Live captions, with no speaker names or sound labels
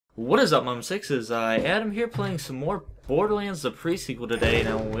What is up, Mom Sixes? Adam here playing some more Borderlands, the pre-sequel today.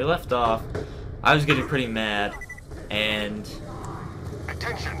 Now, when we left off, I was getting pretty mad, and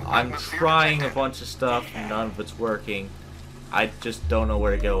I'm trying a bunch of stuff, and none of it's working. I just don't know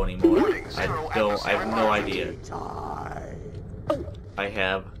where to go anymore. I have no idea. I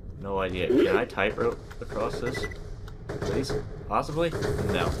have no idea. Can I tightrope across this? Please? Possibly? No, I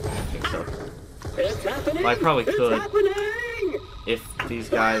don't think so. Well, I probably could if these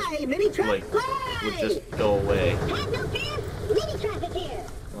guys like would just go away.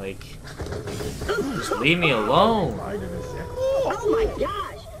 Like, just leave me alone. Oh my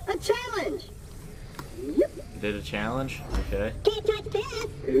gosh, a challenge! You did a challenge? Okay. Can't touch this!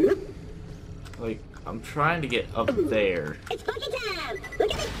 Like, I'm trying to get up there. It's bucket time!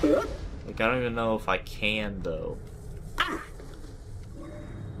 Look at it! Like, I don't even know if I can though. Let's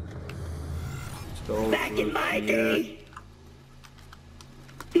go Back in my here. day!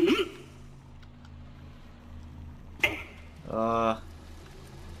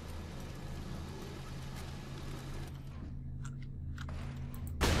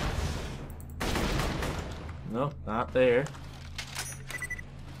 Nope, not there.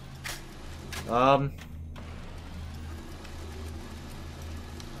 I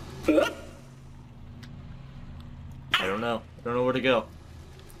don't know. I don't know where to go.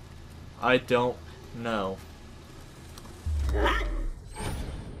 I don't know.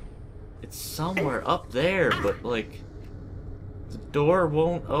 It's somewhere up there, but like the door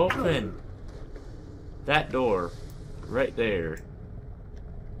won't open. That door, right there.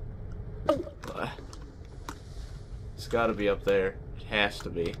 It's gotta be up there. It has to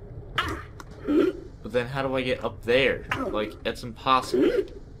be. But then how do I get up there? Like, it's impossible.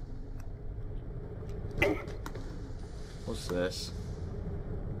 What's this?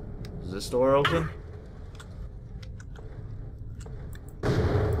 Is this door open?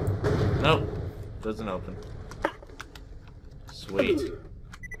 Nope. Doesn't open. Sweet.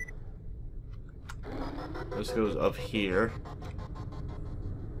 This goes up here.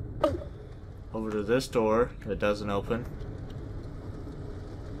 Over to this door that doesn't open.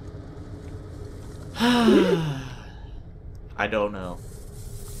 I don't know.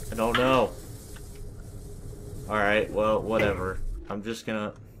 I don't know. Alright, well, whatever. I'm just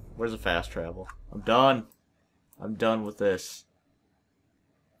gonna... Where's the fast travel? I'm done. I'm done with this.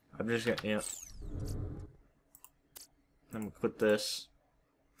 I'm just gonna... Yeah. I'm gonna quit this.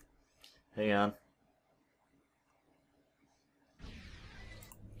 Hang on.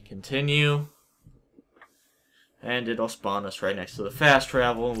 Continue. And it'll spawn us right next to the fast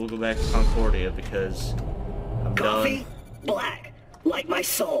travel, and we'll go back to Concordia because I'm Coffee, done. black, like my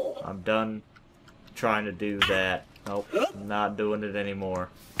soul. I'm done trying to do that. Nope, I'm not doing it anymore.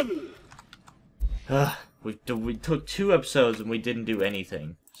 We took 2 episodes and we didn't do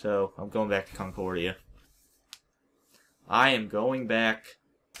anything, so I'm going back to Concordia. I am going back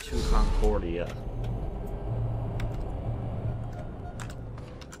to Concordia.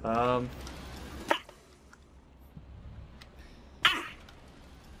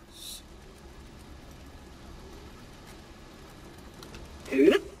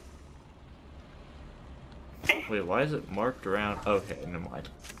 Wait, why is it marked around? Okay, never mind.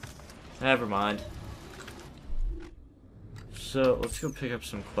 Never mind. So, let's go pick up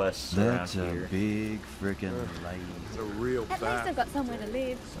some quests around here. That's a big frickin' lady. It's a real At least I've got somewhere to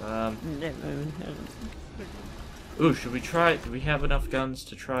live. Ooh, should we try... Do we have enough guns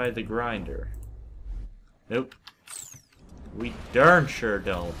to try the grinder? Nope. We darn sure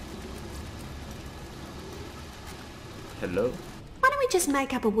don't. Hello? Why don't we just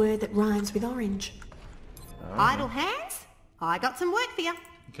make up a word that rhymes with orange? Idle hands? I got some work for you.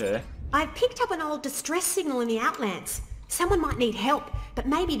 Okay. I've picked up an old distress signal in the Outlands. Someone might need help, but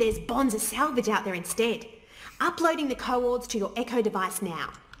maybe there's bonds of salvage out there instead. Uploading the coords to your Echo device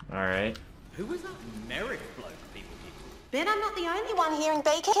now. Alright. Who was that Merrick bloke people did? Bet I'm not the only one hearing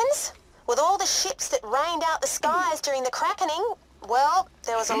beacons. With all the ships that rained out the skies during the Krakening, well,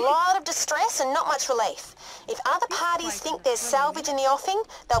 there was a lot of distress and not much relief. If other parties think there's salvage in the offing,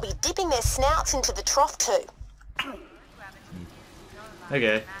 they'll be dipping their snouts into the trough too.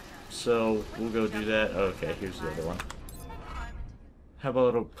 Okay. So, we'll go do that. Okay, here's the other one. How about a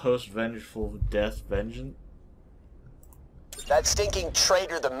little post-vengeful death vengeance? That stinking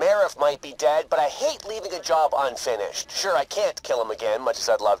traitor, the Marif, might be dead, but I hate leaving a job unfinished. Sure, I can't kill him again, much as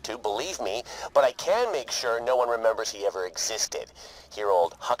I'd love to, believe me, but I can make sure no one remembers he ever existed. Here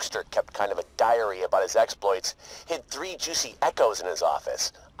old Huckster kept kind of a diary about his exploits, hid 3 juicy echoes in his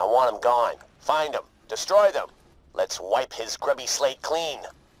office. I want him gone. Find him. Destroy them. Let's wipe his grubby slate clean.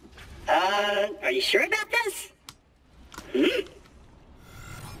 Are you sure about this?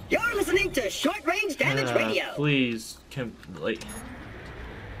 You're listening to Short Range Damage Radio. Please, like...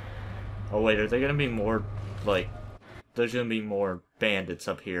 Oh wait, are there gonna be more, like... There's gonna be more bandits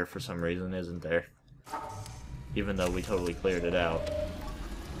up here for some reason, isn't there? Even though we totally cleared it out.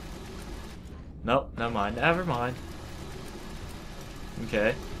 Nope, never mind, never mind.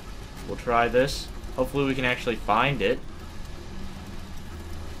 Okay. We'll try this. Hopefully we can actually find it.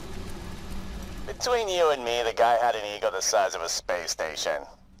 Between you and me, the guy had an ego the size of a space station.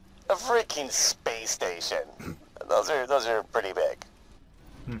 A freaking space station. Those are pretty big.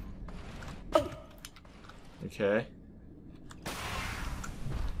 Okay.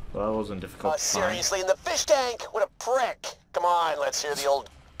 Well, that wasn't difficult to find. Seriously, in the fish tank? What a prick. Come on, let's hear the old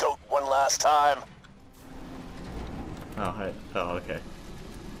goat one last time. Oh, hey. Oh, okay.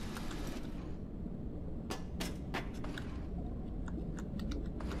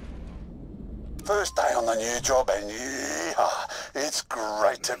 First day on the new job and yeah, it's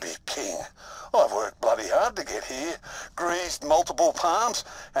great to be king. I've worked bloody hard to get here, greased multiple palms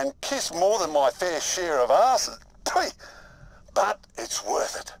and kissed more than my fair share of asses. But it's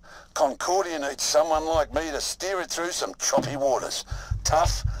worth it. Concordia needs someone like me to steer it through some choppy waters.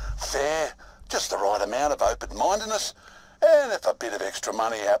 Tough, fair, just the right amount of open-mindedness. And if a bit of extra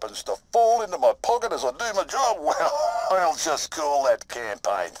money happens to fall into my pocket as I do my job, well, I'll just call that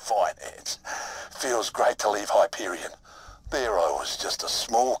campaign finance. Feels great to leave Hyperion. There I was, just a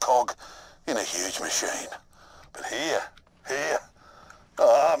small cog in a huge machine. But here,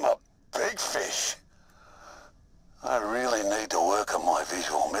 I'm a big fish. I really need to work on my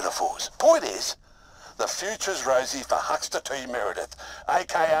visual metaphors. Point is, the future's rosy for Huckster T. Meredith,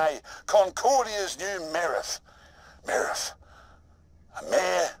 a.k.a. Concordia's new Merith. Merith. A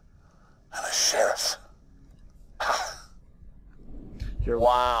mayor and a sheriff.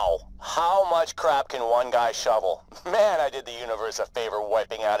 Wow. How much crap can one guy shovel? Man, I did the universe a favor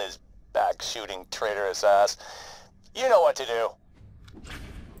wiping out his back-shooting traitorous ass. You know what to do.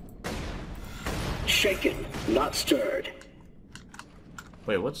 Shaken, not stirred.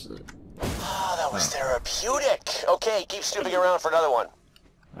 Wait, what's the... Oh, that was therapeutic. Okay, keep snooping around for another one.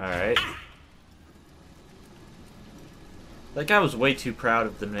 Alright. That guy was way too proud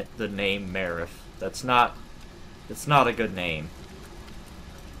of the name Marif. That's not... It's not a good name.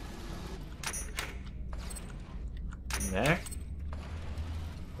 In there?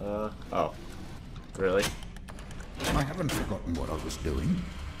 Oh. Really? I haven't forgotten what I was doing.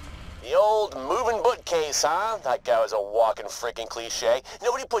 The old moving bookcase, huh? That guy was a walking freaking cliche.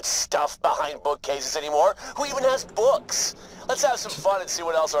 Nobody puts stuff behind bookcases anymore. Who even has books? Let's have some fun and see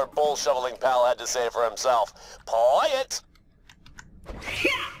what else our bull-shoveling pal had to say for himself. Quiet!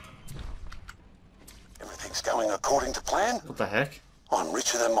 Everything's going according to plan. What the heck? I'm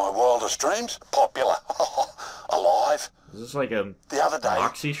richer than my wildest dreams. Popular. Alive. Is this like a The other day,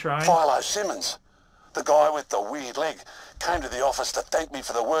 Moxie shrine? Philo Simmons, the guy with the weird leg, came to the office to thank me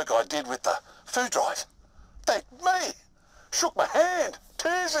for the work I did with the food drive. Thanked me. Shook my hand.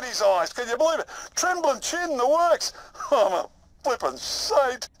 Tears in his eyes. Can you believe it? Trembling chin, the works. I'm a flippin'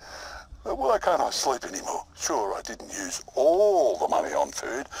 saint. Why can't I sleep anymore? Sure, I didn't use all the money on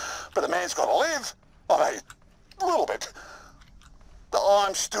food, but a man's got to live. I mean, a little bit.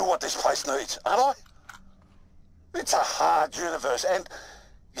 I'm still what this place needs, aren't I? It's a hard universe, and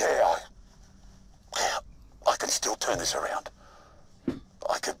yeah, I can still turn this around.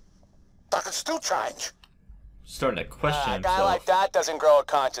 I can still change. Starting to question A himself. guy like that doesn't grow a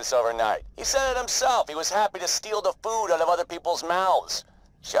conscience overnight. He said it himself. He was happy to steal the food out of other people's mouths.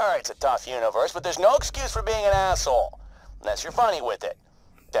 Sure, it's a tough universe, but there's no excuse for being an asshole. Unless you're funny with it.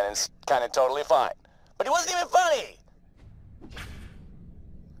 Then it's kind of totally fine. But he wasn't even funny.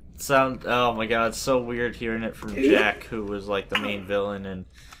 Oh my god, it's so weird hearing it from Jack, who was like the main villain in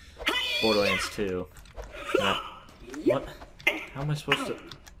Borderlands 2. What? How am I supposed to...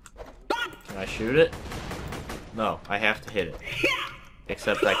 Can I shoot it? No, I have to hit it.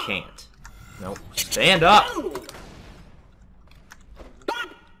 Except I can't. Nope. Stand up!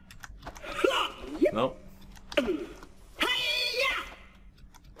 Nope.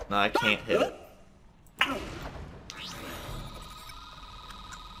 No, I can't hit it.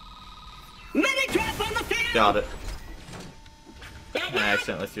 Got it. I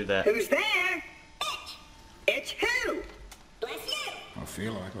accidentally threw that. Who's there? It's who? I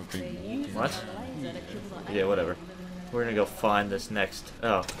feel like I've been walking. What? Yeah, whatever. We're gonna go find this next...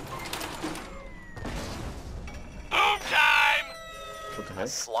 Oh. Time! What the heck?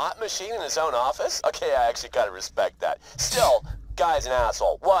 Slot machine in his own office? Okay, I actually gotta respect that. Still, guy's an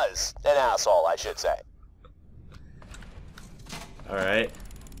asshole. Was an asshole, I should say. Alright.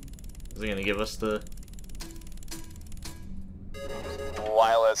 Is he gonna give us the...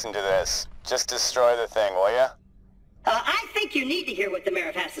 Why listen to this? Just destroy the thing, will ya? I think you need to hear what the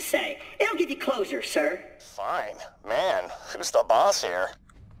Sheriff has to say. It'll give you closure, sir. Fine. Man, who's the boss here?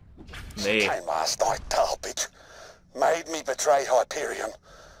 Me. She came last night, tail bitch. Made me betray Hyperion.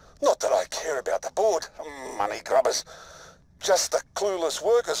 Not that I care about the board, money grubbers. Just the clueless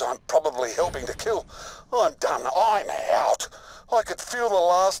workers I'm probably helping to kill. I'm done. I'm out. I could feel the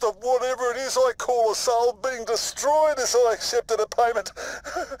last of whatever it is I call a soul being destroyed as I accepted a payment.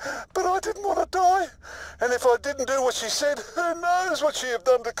 But I didn't want to die. And if I didn't do what she said, who knows what she'd have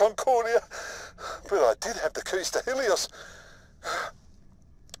done to Concordia. But I did have the keys to Helios.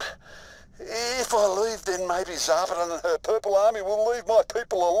 If I leave, then maybe Zarpedon and her Purple Army will leave my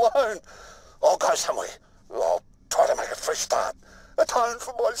people alone. I'll go somewhere. I'll try to make a fresh start. Atone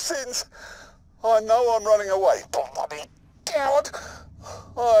for my sins. I know I'm running away. Bloody coward.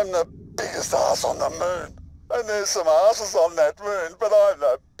 I'm the biggest ass on the moon. And there's some asses on that moon, but I'm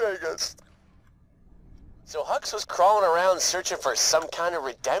the biggest. So Hux was crawling around searching for some kind of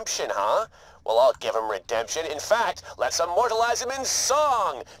redemption, huh? Well, I'll give him redemption. In fact, let's immortalize him in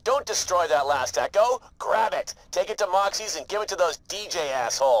song. Don't destroy that last echo. Grab it. Take it to Moxie's and give it to those DJ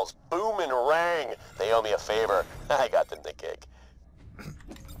assholes. Boom and rang. They owe me a favor. I got them the gig.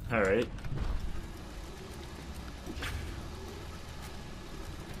 Alright.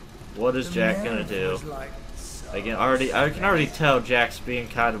 What is Jack gonna do? I can already tell Jack's being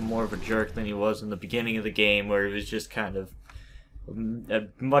kind of more of a jerk than he was in the beginning of the game, where he was just kind of a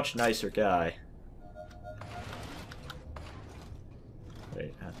much nicer guy.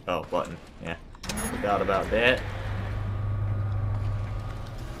 Wait, oh, button. Yeah, forgot about that.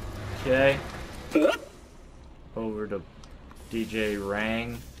 Okay. Over to DJ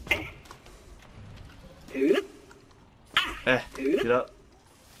Rang. Get up.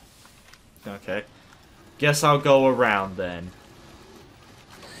 Okay. Guess I'll go around then.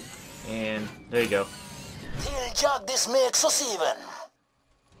 And there you go. He'll jog this makes us even.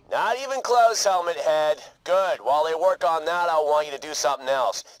 Not even close, Helmet Head. Good. While they work on that, I want you to do something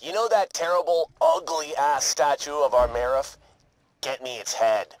else. You know that terrible, ugly-ass statue of our Sheriff? Get me its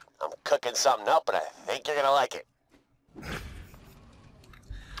head. I'm cooking something up, and I think you're gonna like it.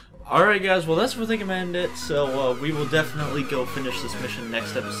 Alright guys, well that's where they can end it, so we will definitely go finish this mission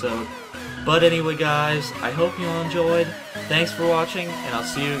next episode. But anyway guys, I hope you all enjoyed, thanks for watching, and I'll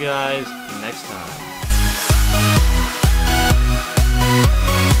see you guys next time.